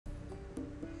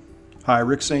Hi,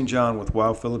 Rick St. John with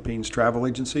Wow Philippines Travel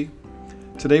Agency.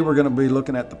 Today we're going to be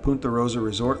looking at the Punta Rosa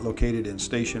Resort located in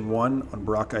Station 1 on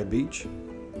Boracay Beach.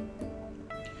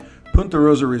 Punta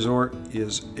Rosa Resort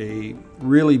is a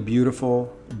really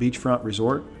beautiful beachfront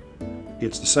resort.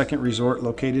 It's the second resort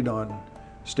located on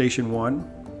Station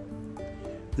 1.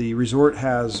 The resort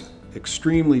has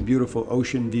extremely beautiful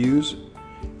ocean views,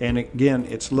 and again,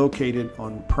 it's located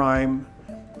on prime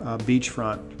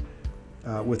beachfront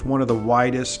with one of the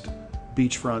widest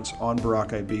beachfronts on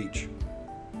Boracay Beach.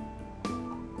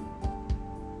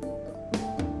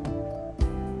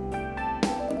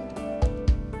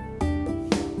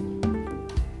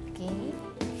 Okay,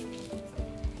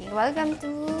 welcome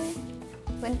to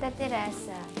Punta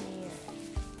Terraza here.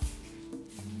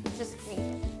 Just great.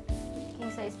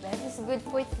 King size bed. This is good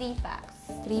for 3 packs.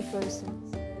 3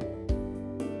 persons.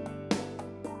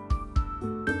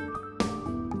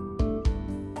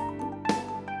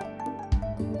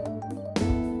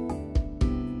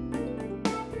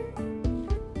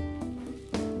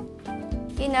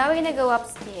 Okay, now we're gonna go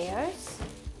upstairs.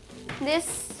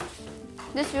 This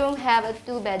room have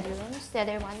 2 bedrooms. The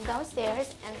other one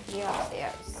downstairs and 3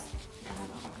 upstairs.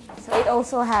 So it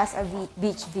also has a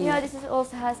beach view. Yeah, this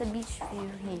also has a beach view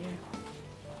here.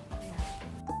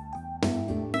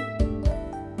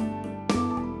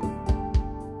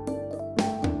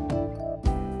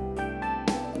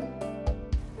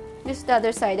 This is the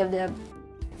other side of the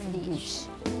beach.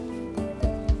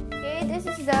 Okay, this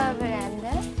is the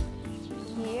veranda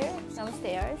here,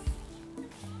 downstairs.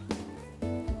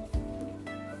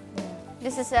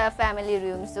 This is a family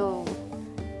room, so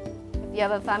if you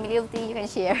have a family of 3, you can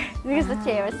share because the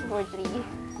chair is for 3.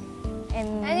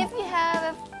 And if you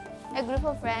have a group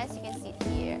of friends, you can sit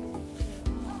here.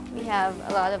 We have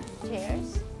a lot of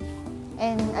chairs.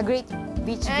 And a great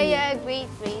beach view. Yeah, great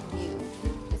view.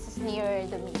 This is near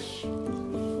the beach.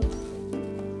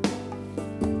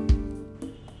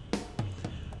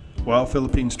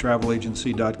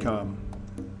 WowPhilippinesTravelAgency.com.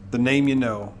 The name you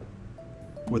know,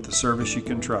 with the service you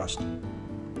can trust.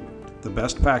 The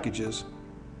best packages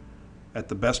at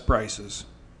the best prices,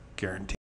 guaranteed.